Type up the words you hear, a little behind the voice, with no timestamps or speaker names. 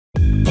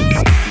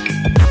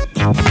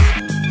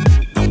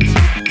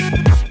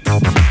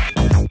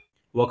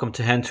Welcome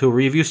to Hand Tool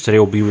Reviews. Today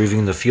we'll be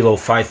reviewing the Felo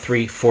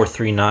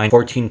 53439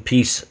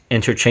 14-piece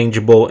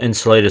interchangeable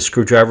insulated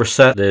screwdriver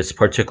set. This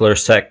particular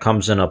set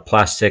comes in a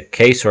plastic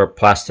case or a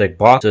plastic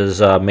box.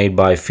 This is made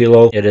by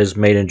Felo. It is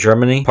made in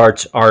Germany.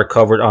 Parts are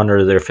covered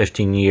under their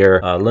 15-year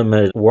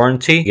limited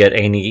warranty. Get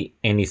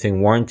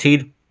anything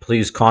warranted.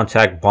 Please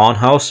contact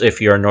Bondhouse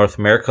if you're in North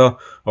America,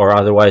 or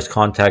otherwise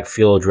contact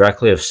Felo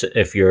directly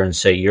if you're in,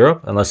 say,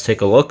 Europe. And let's take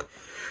a look,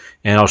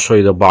 and I'll show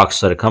you the box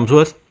that it comes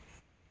with.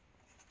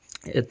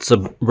 It's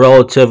a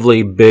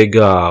relatively big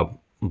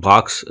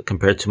box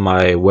compared to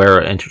my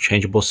Wera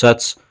interchangeable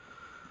sets.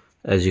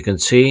 As you can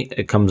see,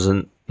 it comes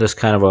in this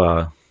kind of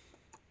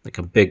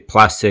a big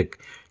plastic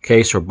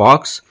case or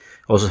box.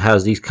 It also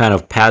has these kind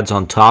of pads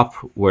on top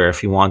where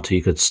if you want to,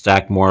 you could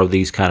stack more of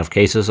these kind of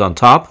cases on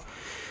top.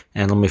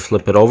 And let me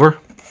flip it over,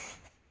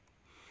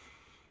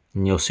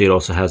 and you'll see it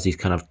also has these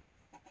kind of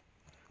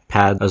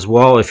pads as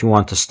well if you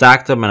want to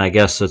stack them, and I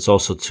guess it's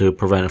also to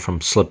prevent it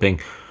from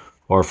slipping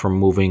or from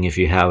moving if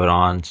you have it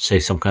on, say,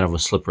 some kind of a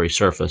slippery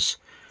surface.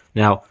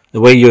 Now,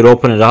 the way you'd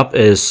open it up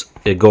is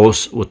it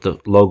goes with the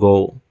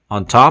logo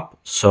on top.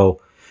 So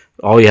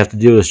all you have to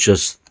do is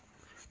just,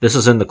 this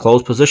is in the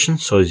closed position.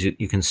 So as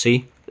you can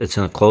see, it's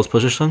in the closed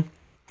position.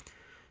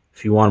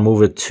 If you want to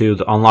move it to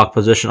the unlock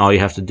position, all you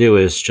have to do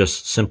is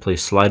just simply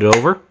slide it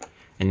over,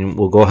 and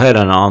we'll go ahead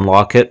and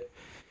unlock it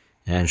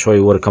and show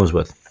you what it comes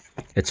with.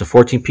 It's a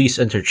 14-piece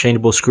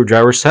interchangeable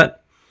screwdriver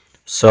set.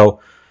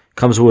 So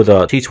comes with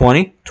a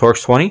T20,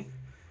 Torx 20,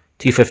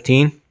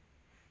 T15,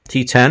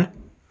 T10.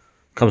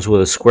 Comes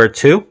with a square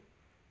 2,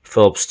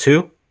 Phillips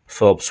 2,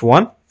 Phillips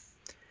 1.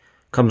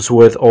 Comes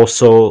with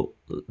also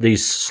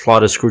these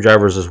slotted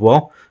screwdrivers as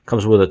well.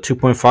 Comes with a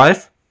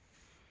 2.5.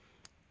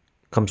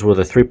 Comes with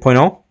a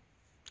 3.0,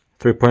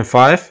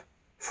 3.5,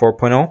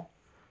 4.0,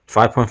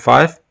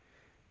 5.5,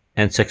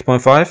 and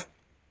 6.5.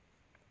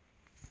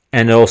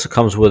 And it also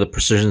comes with a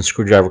precision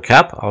screwdriver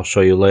cap. I'll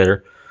show you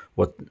later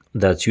what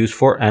that's used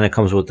for, and it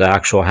comes with the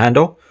actual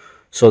handle.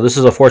 So this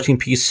is a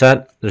 14-piece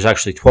set. There's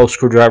actually 12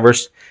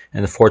 screwdrivers,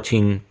 and the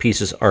 14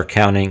 pieces are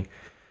counting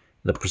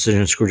the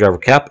precision screwdriver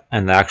cap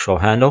and the actual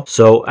handle.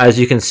 So as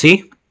you can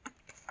see,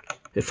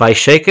 if I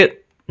shake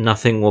it,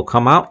 nothing will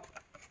come out.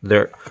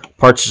 Their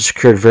parts are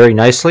secured very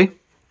nicely.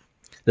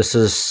 This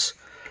is,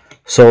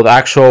 so the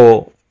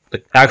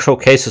actual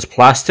case is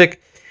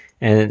plastic,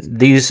 and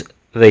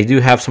they do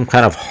have some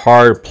kind of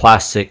hard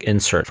plastic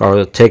insert. If I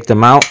were to take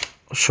them out,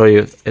 I'll show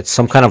you, it's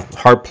some kind of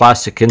hard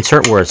plastic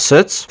insert where it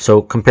sits. So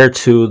compared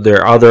to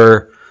their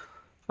other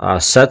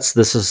sets,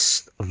 this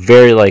is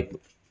very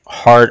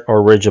hard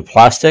or rigid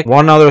plastic.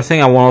 One other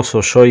thing I want to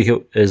also show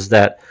you is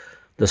that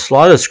the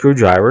slotted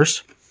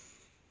screwdrivers,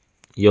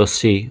 you'll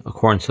see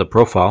according to the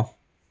profile,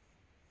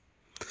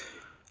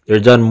 they're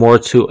done more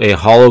to a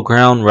hollow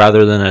ground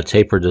rather than a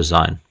taper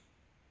design,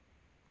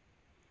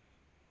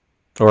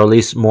 or at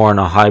least more in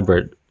a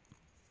hybrid.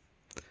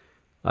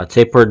 A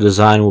taper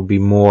design will be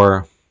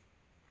more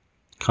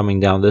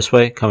coming down this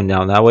way, coming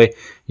down that way.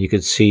 You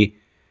can see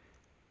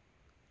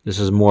this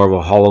is more of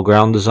a hollow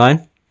ground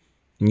design,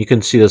 and you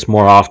can see this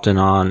more often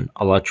on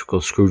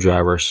electrical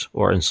screwdrivers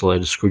or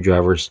insulated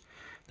screwdrivers.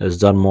 That's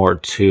done more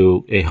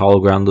to a hollow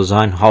ground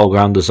design. Hollow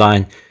ground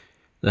design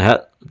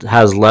that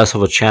has less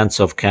of a chance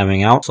of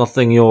camming out.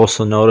 Something you'll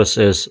also notice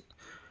is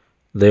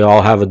they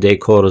all have a date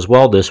code as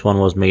well. This one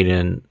was made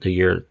in the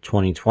year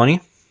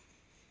 2020.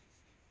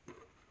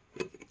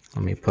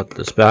 Let me put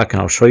this back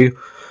and I'll show you.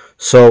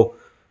 So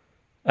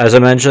as I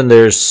mentioned,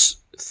 there's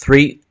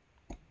 3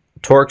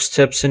 Torx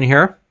tips in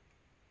here.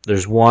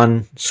 There's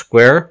one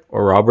square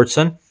or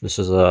Robertson. This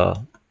is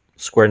a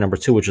square number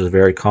 2, which is a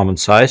very common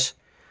size.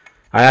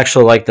 I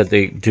actually like that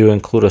they do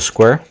include a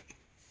square.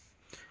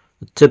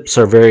 The tips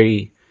are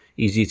very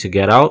easy to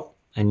get out,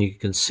 and you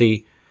can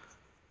see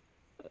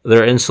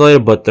they're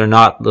insulated, but they're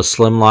not the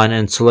slimline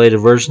insulated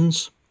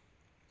versions.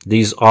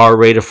 These are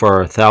rated for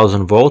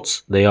 1000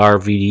 volts. They are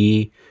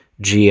VDE,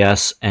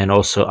 GS, and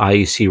also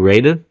IEC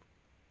rated.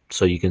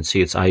 So you can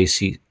see it's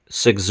IEC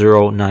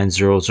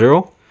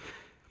 60900.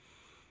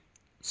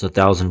 It's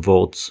 1000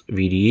 volts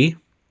VDE.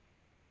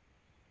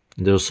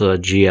 There's a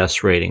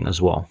GS rating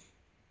as well.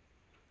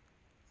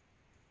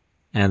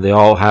 And they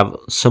all have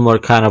similar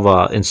kind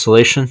of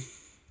insulation.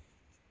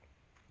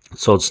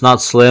 So it's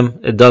not slim.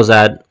 It does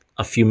add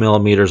a few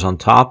millimeters on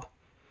top.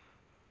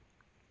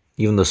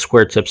 Even the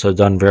square tips are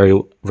done very,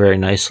 very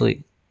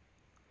nicely.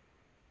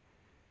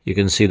 You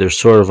can see there's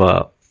sort of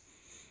a,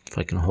 if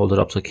I can hold it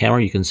up to the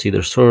camera, you can see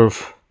there's sort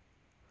of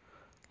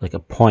like a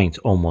point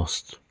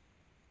almost.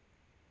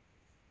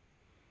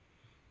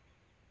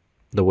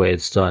 The way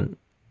it's done,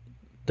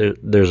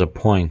 there's a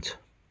point.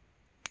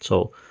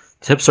 So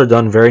tips are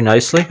done very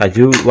nicely. I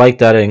do like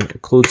that it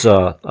includes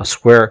a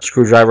square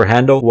screwdriver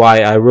handle.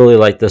 Why I really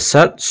like this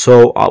set.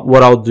 So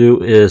what I'll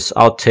do is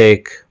I'll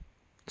take,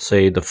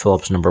 say, the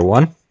Phillips number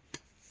 1, and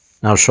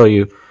I'll show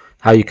you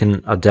how you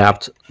can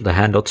adapt the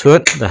handle to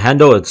it. The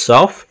handle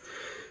itself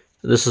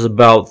This is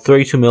about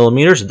 32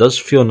 millimeters. It does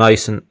feel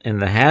nice in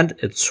the hand.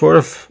 It's sort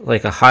of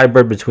like a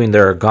hybrid between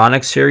their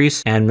Ergonic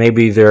series and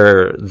maybe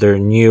their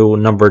new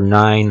number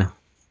 9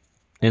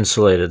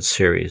 Insulated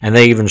series. And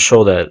they even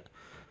show that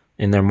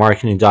in their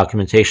marketing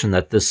documentation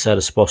that this set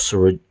is supposed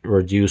to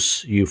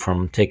reduce you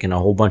from taking a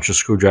whole bunch of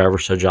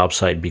screwdrivers to a job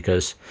site,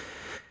 because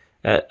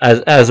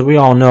as we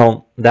all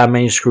know, that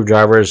many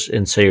screwdrivers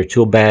in, say, your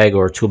tool bag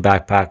or tool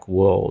backpack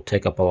will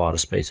take up a lot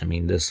of space. I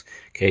mean, this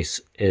case,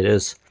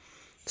 it's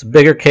a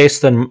bigger case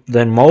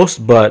than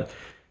most, but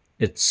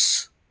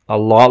it's a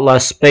lot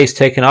less space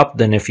taken up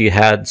than if you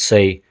had,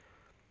 say,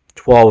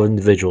 12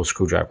 individual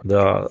screwdrivers.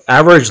 The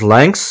average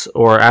lengths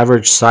or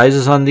average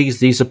sizes on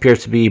these appear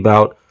to be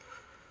about,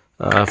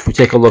 if we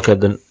take a look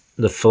at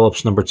the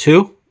Phillips number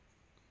 2,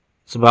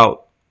 it's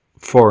about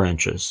 4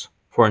 inches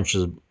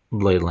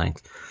blade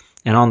length.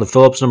 And on the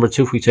Phillips number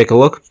 2, if we take a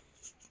look,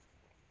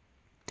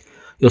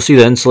 you'll see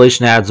the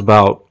insulation adds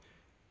about,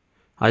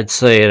 I'd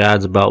say it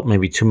adds about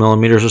maybe 2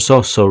 millimeters or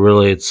so. So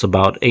really it's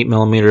about 8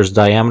 millimeters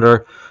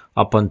diameter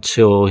up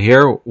until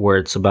here, where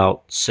it's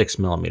about 6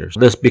 millimeters.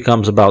 This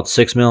becomes about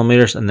 6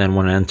 millimeters, and then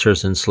when it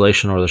enters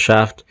insulation or the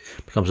shaft,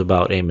 it becomes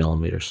about 8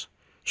 millimeters.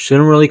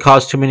 Shouldn't really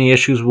cause too many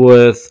issues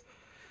with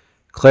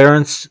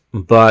clearance,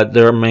 but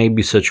there may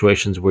be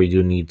situations where you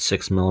do need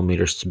 6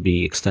 millimeters to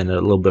be extended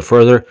a little bit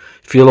further.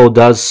 Felo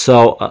does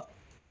sell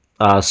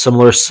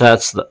similar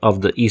sets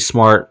of the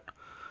Esmart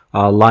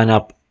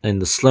lineup in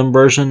the slim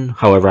version.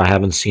 However, I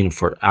haven't seen it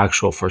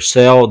for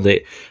sale.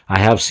 I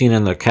have seen it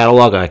in their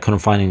catalog. I couldn't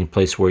find any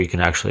place where you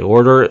can actually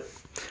order it,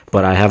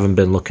 but I haven't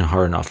been looking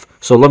hard enough.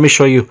 So let me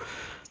show you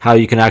how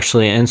you can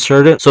actually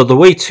insert it. So the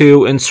way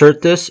to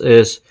insert this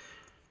is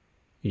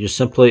you just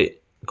simply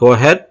go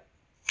ahead,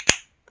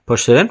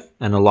 push it in,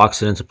 and it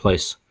locks it into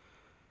place.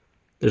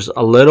 There's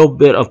a little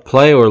bit of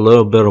play or a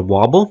little bit of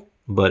wobble,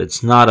 but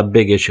it's not a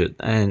big issue.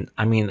 And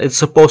I mean, it's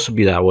supposed to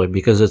be that way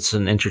because it's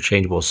an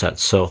interchangeable set.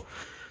 So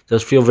it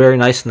does feel very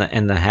nice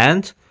in the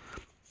hand.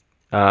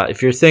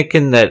 If you're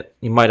thinking that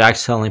you might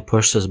accidentally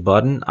push this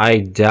button, I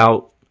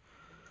doubt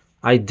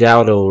it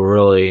will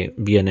really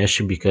be an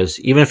issue, because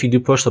even if you do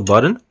push the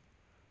button,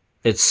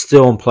 it's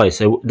still in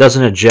place. It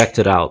doesn't eject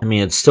it out. I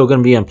mean, it's still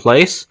going to be in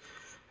place.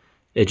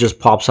 It just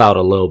pops out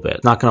a little bit.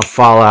 It's not going to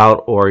fall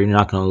out, or you're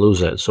not going to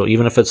lose it. So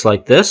even if it's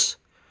like this,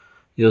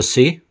 you'll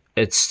see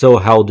it's still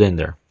held in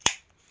there.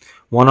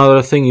 One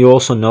other thing you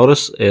also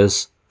notice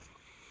is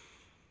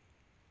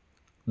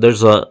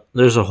there's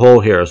a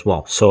hole here as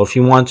well. So if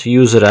you want to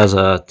use it as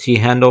a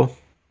T-handle,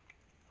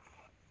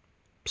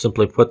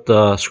 simply put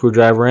the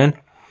screwdriver in,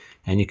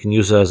 and you can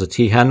use it as a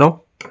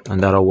T-handle,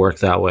 and that'll work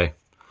that way.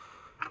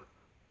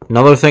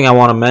 Another thing I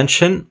want to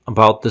mention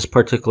about this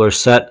particular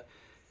set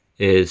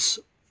is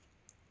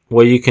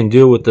what you can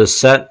do with this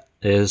set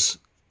is,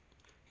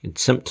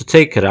 to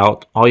take it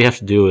out, all you have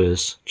to do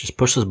is just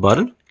push this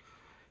button.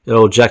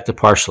 It'll eject it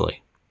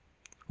partially.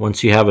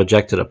 Once you have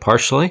ejected it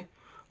partially,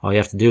 all you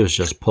have to do is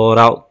just pull it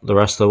out the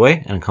rest of the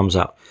way, and it comes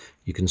out.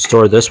 You can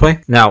store it this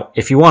way. Now,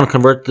 if you want to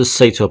convert this,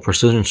 say, to a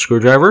precision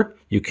screwdriver,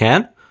 you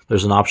can.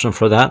 There's an option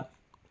for that.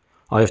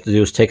 All you have to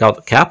do is take out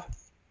the cap,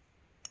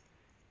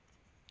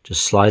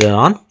 just slide it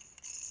on,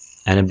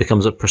 and it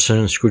becomes a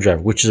precision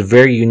screwdriver, which is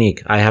very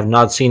unique. I have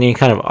not seen any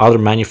kind of other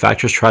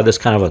manufacturers try this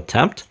kind of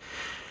attempt.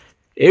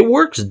 It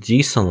works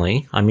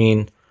decently. I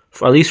mean,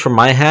 at least for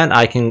my hand,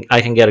 I can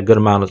get a good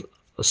amount of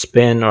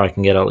spin, or I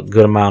can get a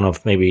good amount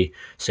of, maybe,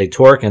 say,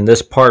 torque. And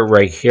this part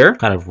right here,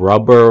 kind of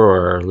rubber,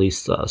 or at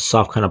least a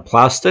soft kind of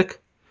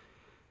plastic,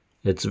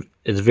 it's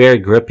very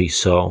grippy,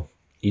 so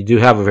you do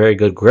have a very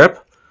good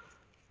grip.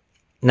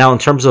 Now, in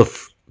terms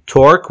of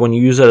torque, when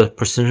you use a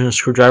precision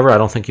screwdriver, I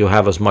don't think you'll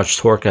have as much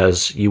torque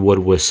as you would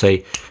with,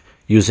 say,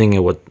 using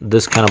it with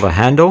this kind of a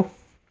handle.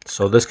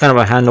 So this kind of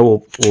a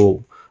handle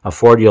will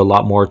afford you a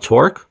lot more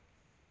torque.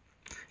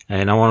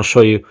 And I want to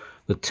show you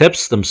the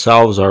tips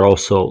themselves are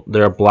also,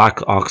 they're a black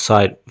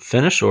oxide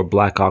finish, or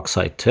black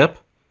oxide tip.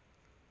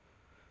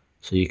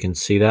 So you can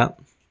see that.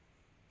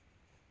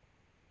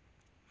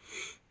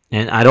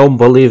 And I don't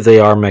believe they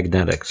are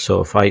magnetic.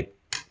 So if I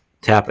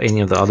tap any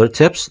of the other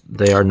tips,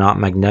 they are not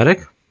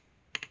magnetic.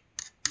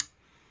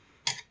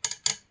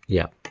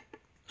 Yeah.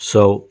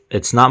 So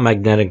it's not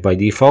magnetic by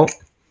default.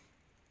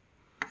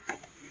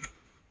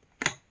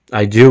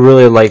 I do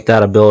really like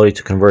that ability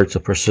to convert to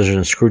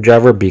precision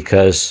screwdriver,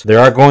 because there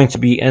are going to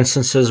be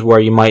instances where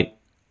you might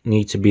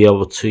need to be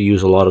able to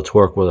use a lot of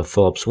torque with a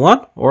Phillips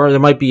 1, or there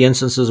might be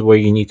instances where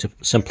you need to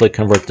simply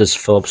convert this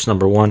Phillips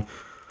number 1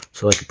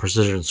 to like a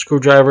precision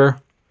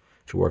screwdriver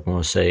if you're working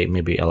with, say,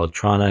 maybe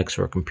electronics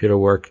or computer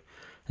work,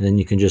 and then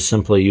you can just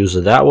simply use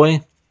it that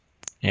way,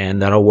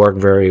 and that'll work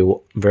very,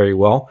 very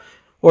well.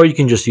 Or you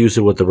can just use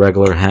it with the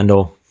regular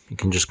handle. You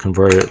can just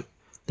convert it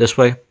this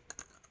way,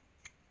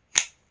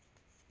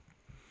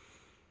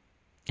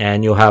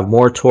 and you'll have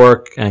more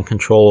torque and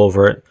control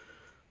over it.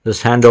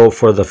 This handle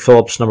for the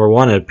Phillips number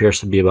 1, it appears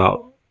to be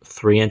about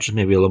 3 inches,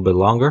 maybe a little bit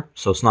longer.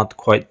 So it's not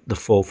quite the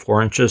full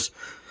 4 inches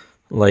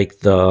like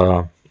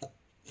the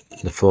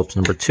Phillips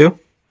number 2.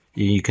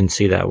 You can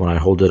see that when I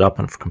hold it up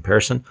in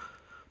comparison.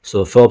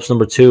 So the Phillips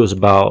number 2 is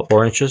about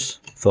 4 inches.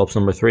 Phillips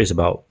number 3 is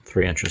about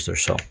 3 inches or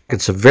so.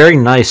 It's a very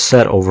nice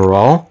set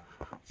overall.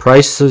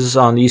 Prices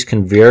on these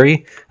can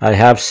vary. I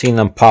have seen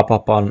them pop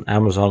up on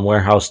Amazon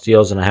warehouse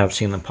deals, and I have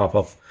seen them pop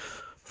up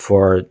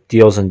for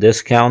deals and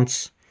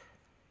discounts.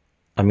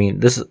 I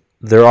mean,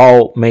 they're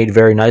all made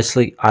very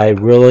nicely. I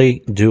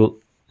really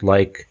do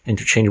like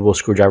interchangeable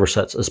screwdriver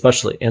sets,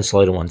 especially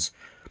insulated ones.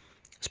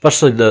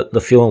 Especially the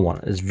Felo one.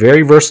 It's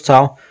very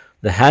versatile.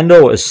 The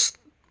handle is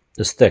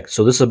thick.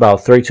 So this is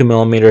about 32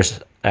 millimeters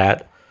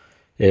at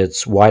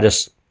its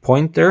widest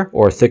point there,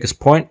 or thickest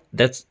point.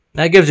 That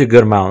gives you a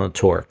good amount of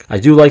torque. I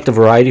do like the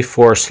variety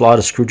for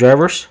slotted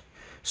screwdrivers.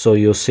 So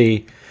you'll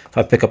see if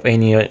I pick up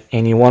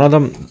any one of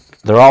them,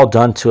 they're all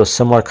done to a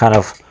similar kind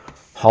of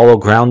hollow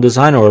ground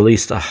design, or at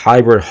least a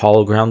hybrid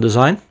hollow ground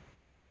design.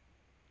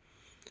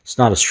 It's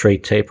not a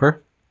straight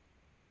taper.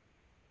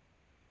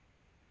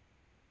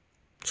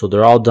 So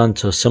they're all done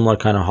to a similar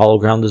kind of hollow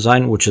ground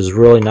design, which is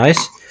really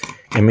nice.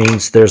 It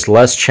means there's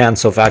less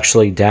chance of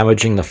actually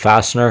damaging the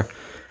fastener,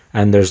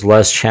 and there's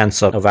less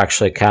chance of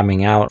actually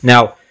camming out.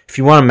 Now, if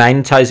you want to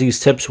magnetize these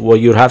tips, what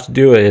you'd have to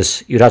do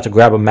is you'd have to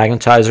grab a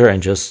magnetizer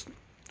and just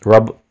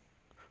rub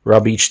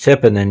each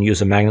tip and then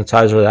use a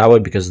magnetizer that way,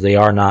 because they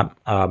are not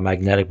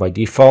magnetic by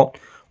default.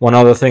 One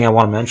other thing I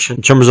want to mention,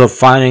 in terms of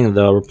finding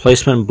the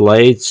replacement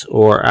blades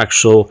or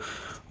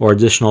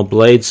additional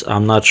blades,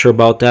 I'm not sure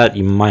about that.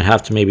 You might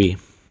have to maybe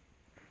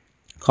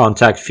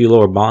contact Felo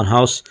or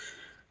Bauhaus.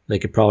 They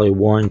could probably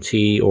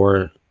warranty,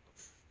 or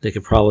they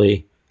could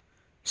probably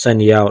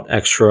send you out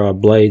extra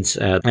blades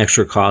at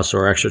extra cost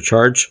or extra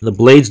charge. The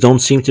blades don't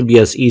seem to be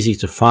as easy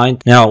to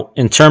find. Now,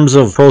 in terms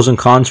of pros and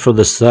cons for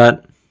the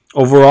set,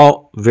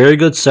 overall, very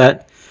good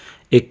set.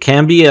 It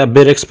can be a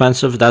bit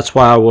expensive. That's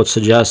why I would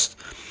suggest,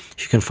 if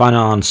you can find it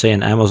on, say,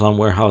 an Amazon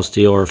warehouse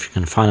deal, or if you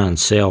can find it on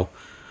sale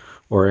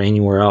or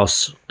anywhere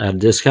else at a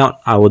discount,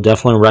 I would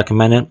definitely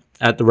recommend it.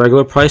 At the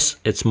regular price,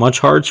 it's much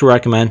harder to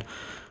recommend,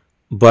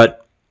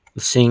 but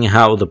seeing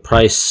how the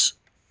price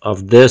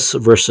of this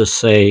versus,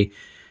 say,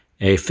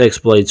 a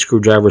fixed blade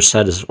screwdriver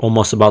set is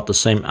almost about the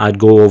same, I'd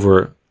go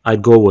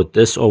with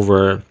this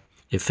over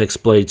a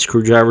fixed blade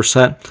screwdriver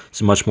set.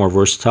 It's much more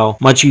versatile,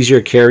 much easier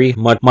to carry,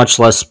 much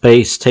less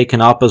space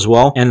taken up as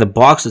well. And the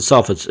box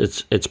itself,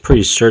 it's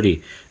pretty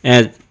sturdy,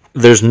 and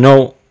there's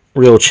no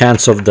real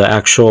chance of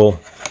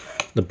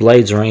the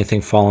blades or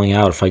anything falling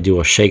out if I do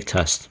a shake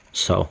test.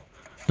 So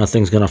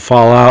nothing's gonna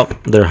fall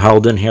out. They're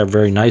held in here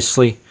very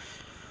nicely.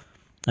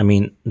 I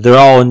mean, they're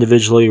all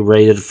individually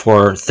rated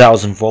for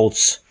 1000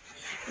 volts.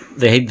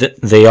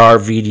 They are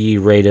VDE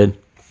rated,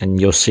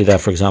 and you'll see that,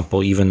 for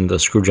example, even the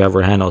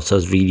screwdriver handle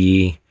says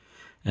VDE,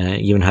 and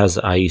it even has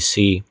the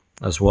IEC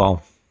as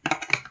well,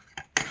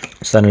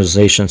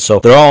 standardization. So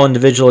they're all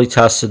individually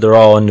tested. They're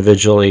all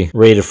individually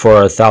rated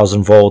for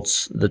 1000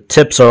 volts. The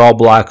tips are all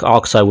black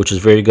oxide, which is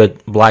very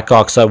good. Black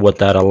oxide, what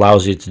that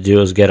allows you to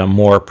do is get a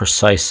more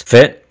precise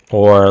fit,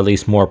 or at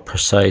least more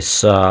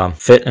precise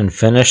fit and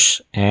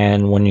finish.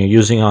 And when you're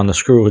using on the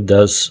screw, it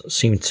does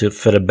seem to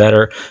fit it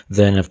better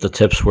than if the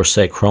tips were,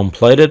 say, chrome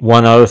plated.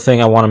 One other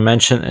thing I want to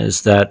mention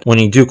is that when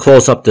you do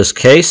close up this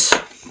case,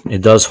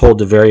 it does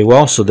hold it very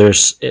well. So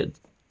there's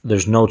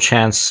no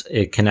chance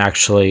it can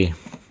actually,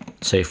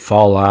 say,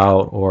 fall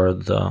out, or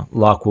the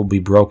lock will be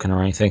broken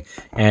or anything.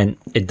 And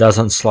it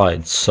doesn't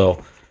slide.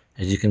 So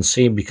as you can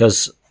see,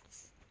 because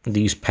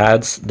these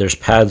pads, there's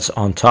pads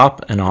on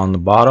top and on the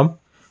bottom,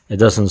 it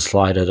doesn't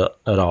slide at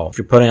all. If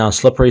you're putting on a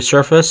slippery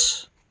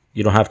surface,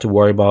 you don't have to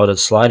worry about it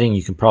sliding.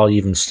 You can probably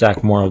even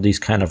stack more of these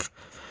kind of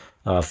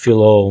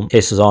Felo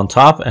cases on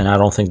top, and I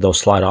don't think they'll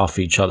slide off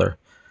each other.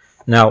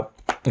 Now,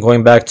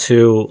 going back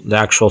to the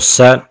actual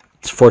set,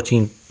 it's a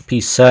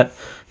 14-piece set.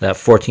 That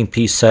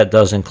 14-piece set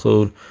does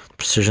include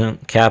precision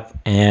cap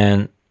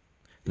and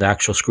the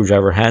actual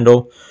screwdriver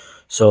handle.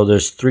 So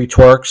there's 3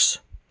 Torx,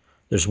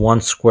 there's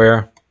 1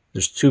 square,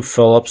 there's 2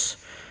 Phillips,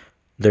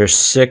 there's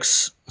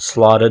 6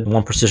 slotted,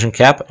 1 precision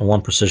cap and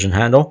 1 precision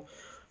handle.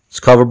 It's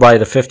covered by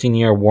the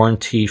 15-year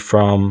warranty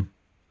from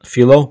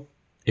Felo.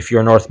 If you're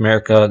in North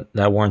America,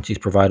 that warranty is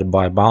provided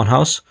by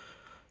Bauhaus.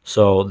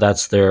 So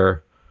that's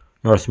their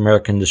North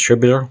American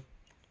distributor.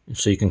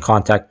 So you can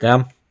contact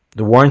them.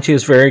 The warranty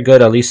is very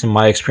good, at least in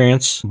my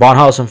experience.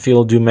 Bauhaus and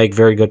Felo do make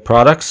very good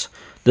products.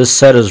 This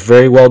set is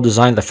very well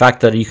designed. The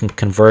fact that you can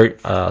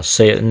convert,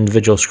 say, an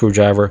individual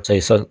screwdriver, say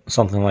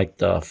something like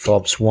the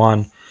Phillips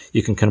one,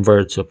 you can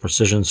convert it to a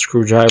precision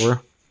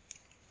screwdriver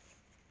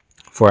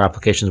for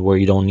applications where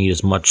you don't need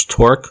as much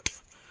torque,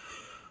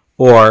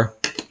 or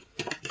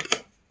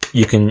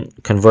you can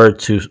convert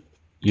to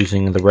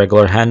using the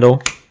regular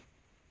handle.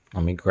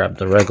 Let me grab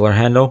the regular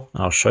handle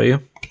and I'll show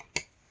you.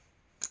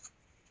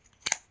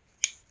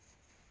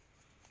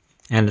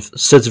 And it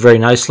sits very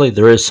nicely.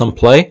 There is some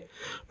play,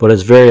 but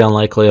it's very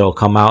unlikely it'll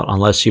come out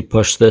unless you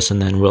push this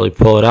and then really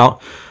pull it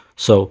out.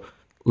 So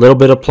a little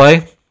bit of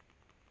play,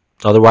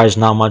 otherwise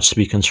not much to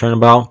be concerned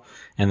about.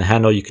 And the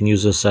handle, you can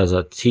use this as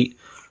a T.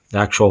 The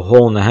actual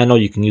hole in the handle,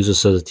 you can use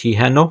this as a T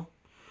handle,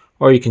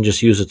 or you can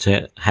just use it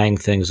to hang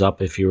things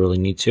up if you really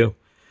need to.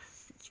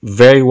 It's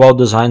very well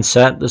designed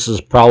set. This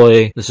is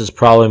probably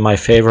my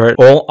favorite.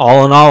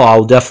 All in all,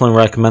 I'll definitely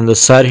recommend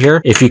this set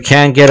here. If you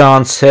can get it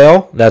on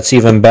sale, that's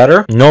even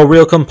better. No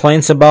real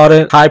complaints about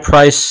it. High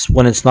price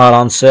when it's not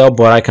on sale,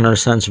 but I can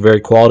understand it's a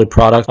very quality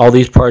product. All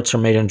these parts are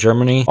made in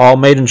Germany. All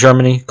made in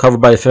Germany,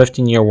 covered by a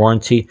 15-year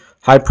warranty.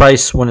 High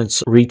price when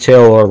it's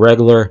retail or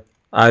regular.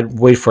 I'd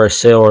wait for a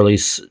sale, or at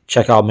least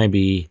check out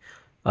maybe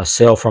a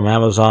sale from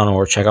Amazon,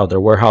 or check out their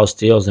warehouse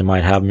deals. They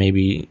might have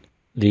maybe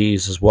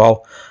these as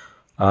well.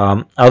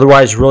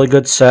 Otherwise, really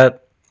good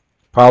set.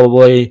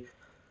 Probably,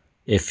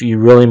 if you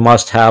really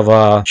must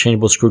have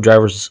changeable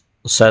screwdrivers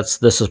sets,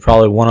 this is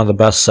probably one of the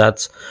best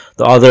sets.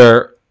 The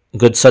other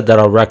good set that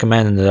I'll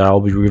recommend and that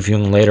I'll be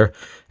reviewing later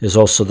is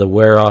also the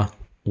Wera.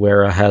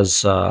 Wera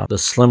has the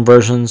slim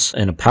versions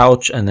in a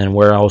pouch, and then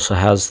Wera also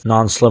has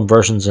non-slim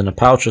versions in a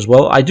pouch as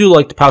well. I do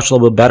like the pouch a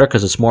little bit better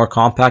because it's more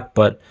compact,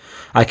 but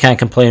I can't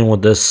complain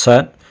with this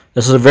set.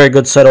 This is a very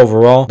good set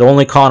overall. The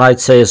only con I'd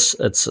say is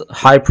it's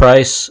high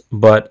price,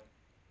 but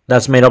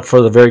that's made up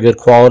for the very good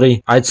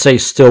quality. I'd say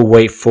still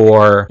wait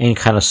for any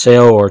kind of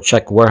sale, or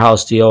check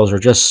warehouse deals, or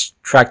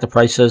just track the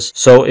prices.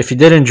 So if you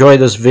did enjoy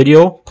this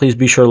video, please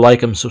be sure to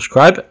like and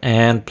subscribe,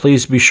 and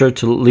please be sure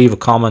to leave a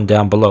comment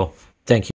down below. Thank you.